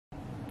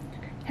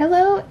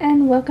Hello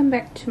and welcome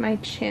back to my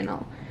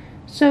channel.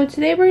 So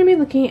today we're going to be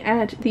looking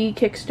at the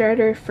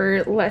Kickstarter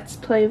for Let's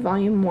Play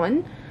Volume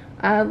 1.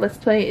 Let's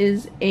Play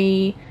is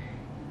a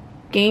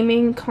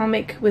gaming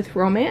comic with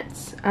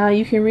romance.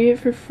 You can read it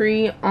for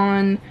free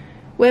on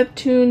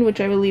Webtoon, which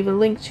I will leave a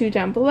link to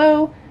down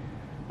below.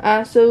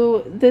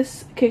 So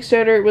this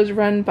Kickstarter was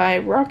run by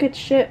Rocket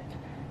Ship.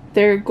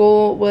 Their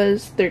goal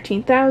was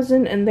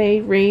 $13,000 and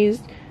they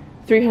raised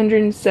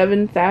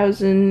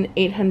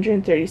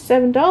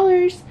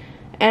 $307,837.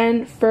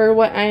 And for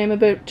what I am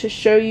about to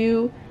show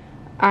you,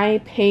 I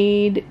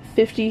paid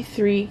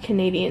 53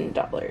 Canadian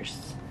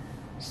dollars.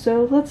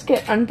 So let's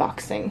get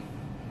unboxing.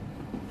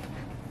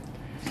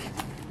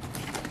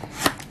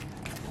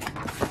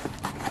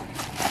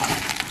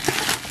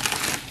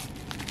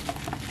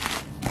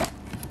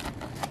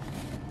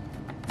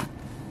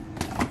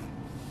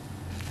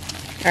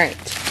 Alright,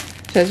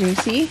 so as you can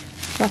see,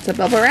 lots of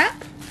bubble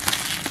wrap.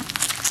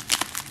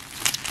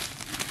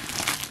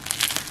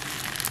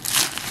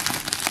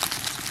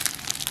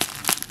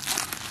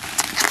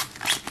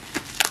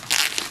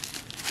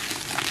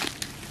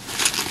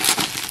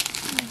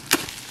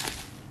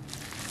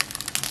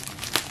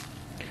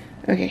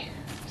 Okay,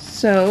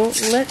 so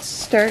let's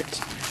start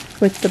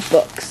with the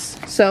books.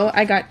 So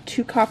I got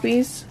 2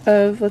 copies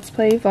of Let's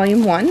Play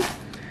Volume 1.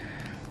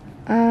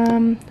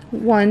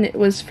 One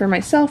was for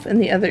myself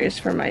and the other is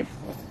for my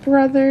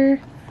brother,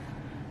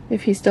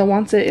 if he still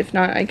wants it. If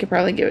not, I could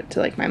probably give it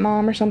to like my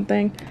mom or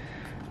something.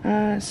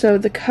 So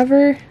the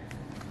cover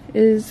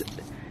is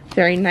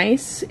very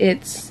nice.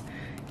 It's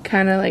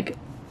kind of like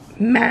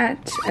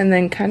matte and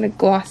then kind of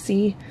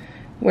glossy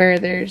where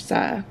there's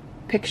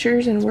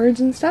pictures and words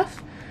and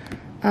stuff.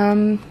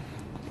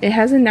 It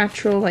has a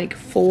natural like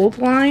fold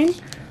line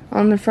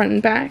on the front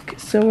and back,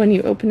 so when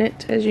you open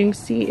it, as you can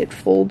see, it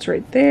folds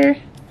right there.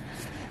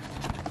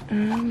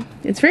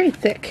 It's very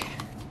thick.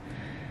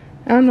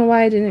 I don't know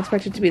why I didn't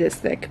expect it to be this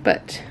thick,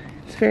 but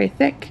it's very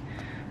thick.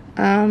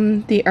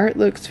 The art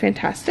looks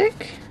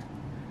fantastic.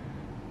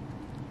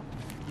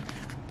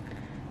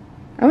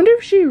 I wonder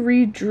if she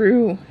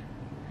redrew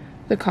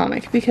the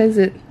comic, because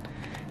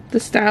the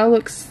style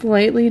looks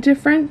slightly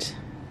different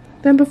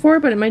than before,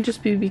 but it might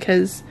just be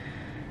because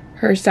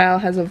her style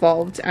has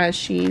evolved as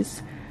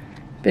she's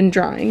been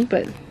drawing.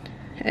 But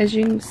as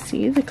you can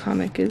see, the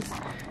comic is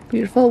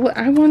beautiful. What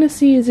I want to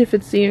see is if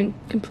it's the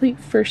complete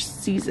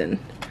first season.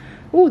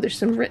 Oh, there's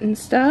some written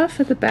stuff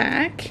at the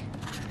back.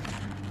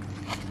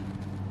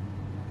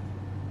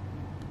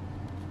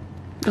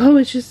 Oh,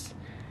 it's just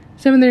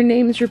some of their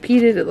names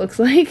repeated, it looks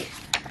like.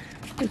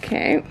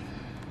 Okay.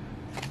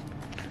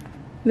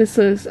 This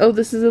is a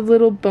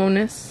little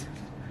bonus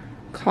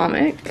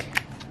comic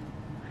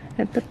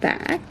at the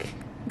back.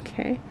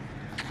 Okay.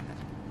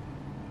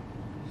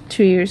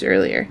 2 years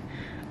earlier.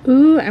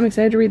 Ooh, I'm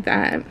excited to read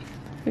that.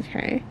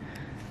 Okay.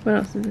 What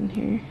else is in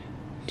here?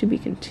 To be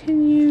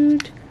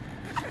continued.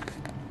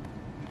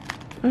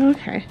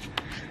 Okay.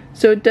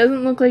 So it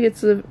doesn't look like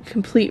it's a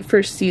complete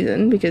first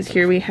season, because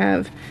here we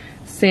have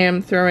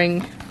Sam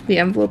throwing the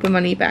envelope of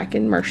money back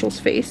in Marshall's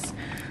face.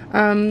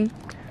 If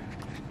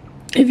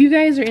you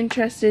guys are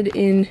interested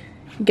in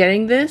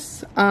getting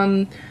this,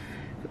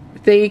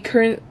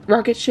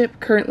 Rocket Ship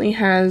currently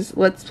has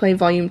Let's Play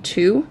Volume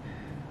 2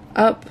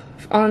 up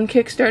on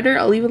Kickstarter.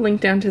 I'll leave a link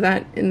down to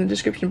that in the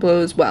description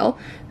below as well.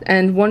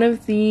 And one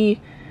of the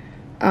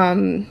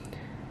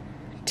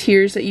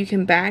tiers that you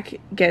can back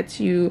gets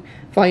you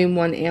Volume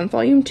 1 and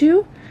Volume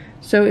 2.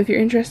 So if you're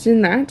interested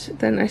in that,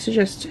 then I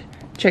suggest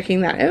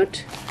checking that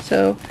out.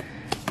 So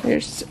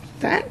there's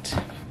that.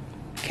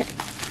 Okay,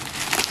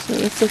 so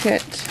let's look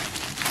at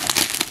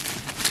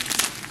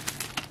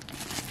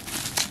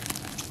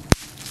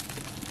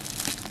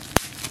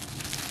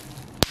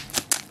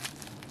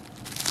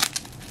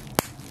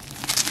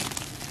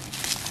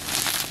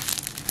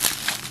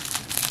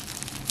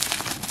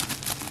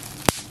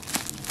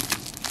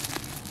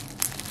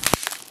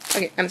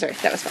okay, I'm sorry,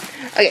 that was fun.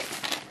 Okay,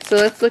 so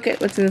let's look at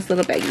what's in this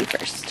little baggie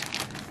first.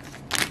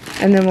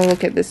 And then we'll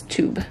look at this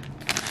tube.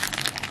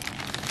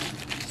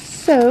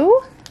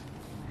 So,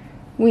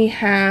 we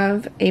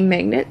have a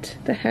magnet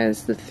that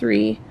has the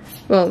 1/2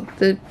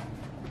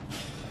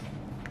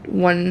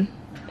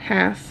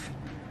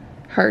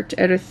 heart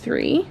out of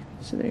 3.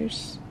 So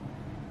there's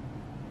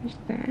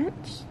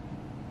that.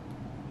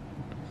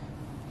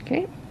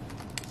 Okay,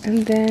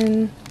 and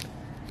then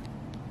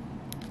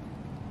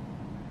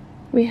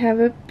we have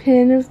a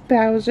pin of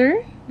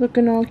Bowser,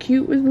 looking all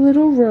cute with a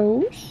little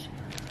rose.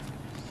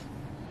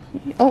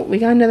 Oh, we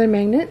got another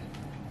magnet.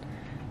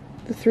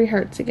 The 3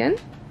 hearts again.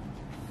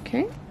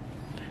 Okay.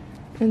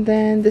 And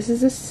then this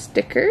is a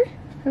sticker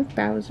of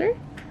Bowser.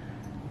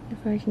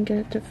 If I can get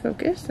it to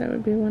focus, that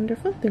would be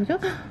wonderful. There we go.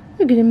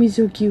 Look at him, he's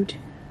so cute.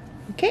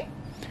 Okay.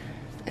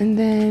 And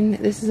then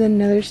this is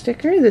another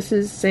sticker. This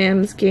is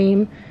Sam's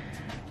game,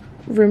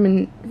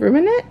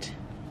 Ruminette,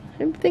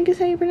 I think is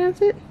how you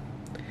pronounce it.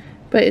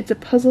 But it's a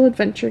puzzle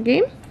adventure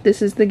game.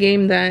 This is the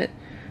game that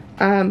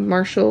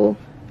Marshall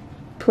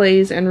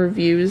plays and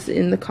reviews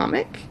in the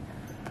comic.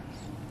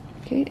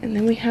 Okay, and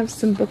then we have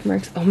some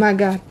bookmarks. Oh my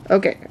god.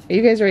 Okay, are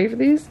you guys ready for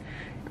these?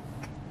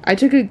 I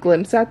took a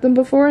glimpse at them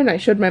before and I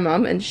showed my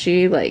mom and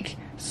she like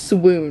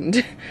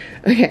swooned.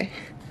 Okay,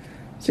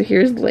 so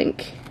here's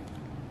Link.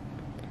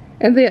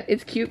 And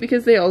it's cute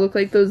because they all look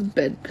like those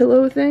bed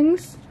pillow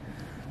things.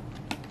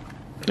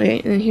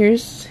 Okay, and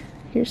here's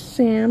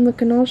Sam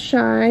looking all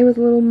shy with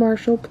a little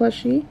Marshall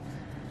plushie.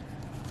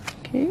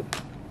 Okay,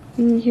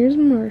 and here's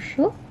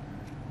Marshall.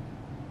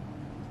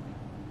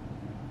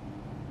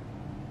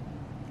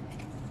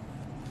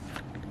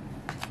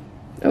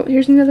 Oh,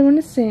 here's another one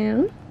of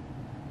Sam.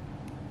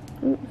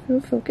 Oh, no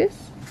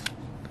focus.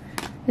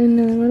 And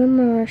another one of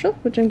Marshall,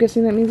 which I'm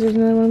guessing that means there's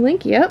another one of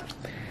Link. Yep,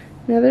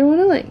 another one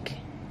of Link.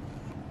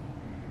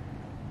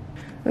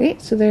 Okay,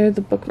 so there are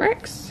the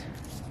bookmarks.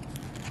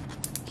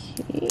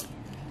 Okay.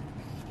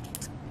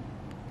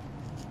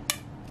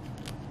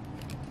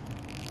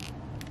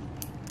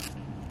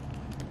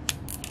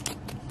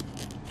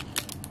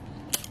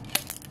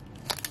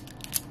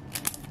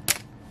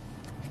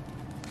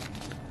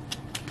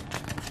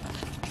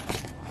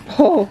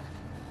 Oh,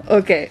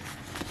 okay.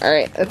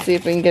 Alright, let's see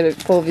if we can get a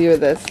full view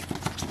of this.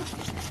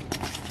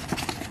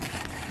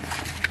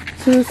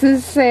 So this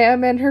is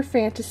Sam and her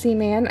fantasy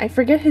man. I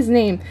forget his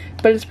name,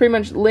 but it's pretty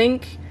much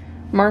Link,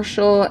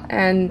 Marshall,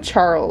 and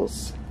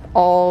Charles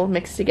all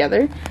mixed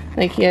together.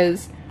 Like he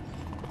has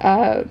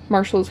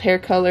Marshall's hair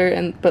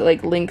color but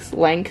like Link's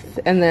length,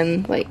 and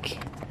then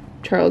like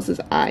Charles's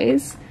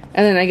eyes.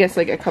 And then I guess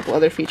like a couple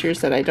other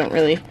features that I can't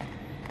really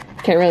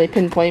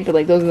pinpoint, but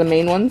like those are the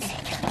main ones.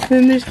 And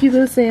then there's cute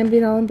little Sam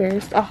being all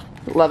embarrassed. Oh,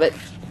 love it.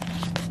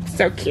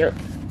 So cute.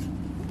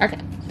 Okay.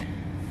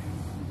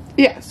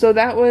 Yeah, so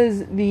that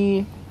was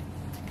the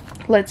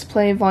Let's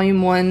Play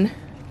Volume 1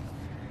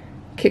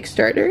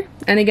 Kickstarter.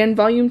 And again,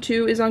 Volume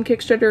 2 is on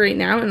Kickstarter right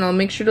now, and I'll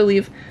make sure to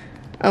leave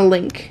a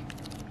link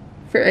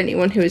for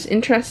anyone who is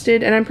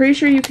interested. And I'm pretty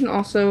sure you can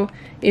also,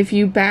 if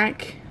you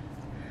back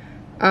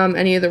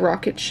any of the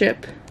rocket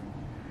ship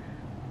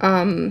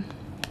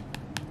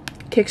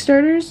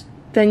Kickstarters,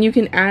 then you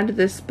can add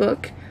this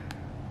book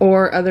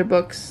or other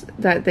books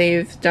that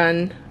they've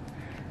done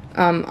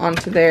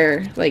onto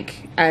their,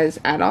 like, as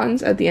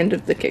add-ons at the end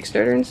of the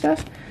Kickstarter and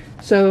stuff.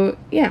 So,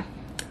 yeah.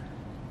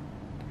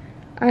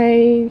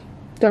 I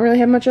don't really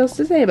have much else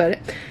to say about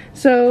it.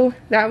 So,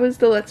 that was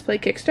the Let's Play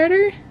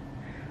Kickstarter.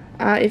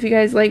 If you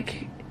guys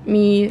like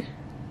me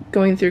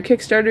going through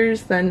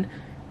Kickstarters, then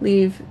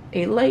leave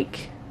a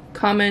like,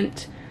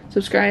 comment,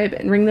 subscribe,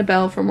 and ring the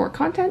bell for more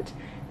content.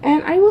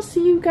 And I will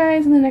see you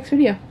guys in the next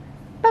video.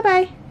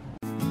 Bye-bye!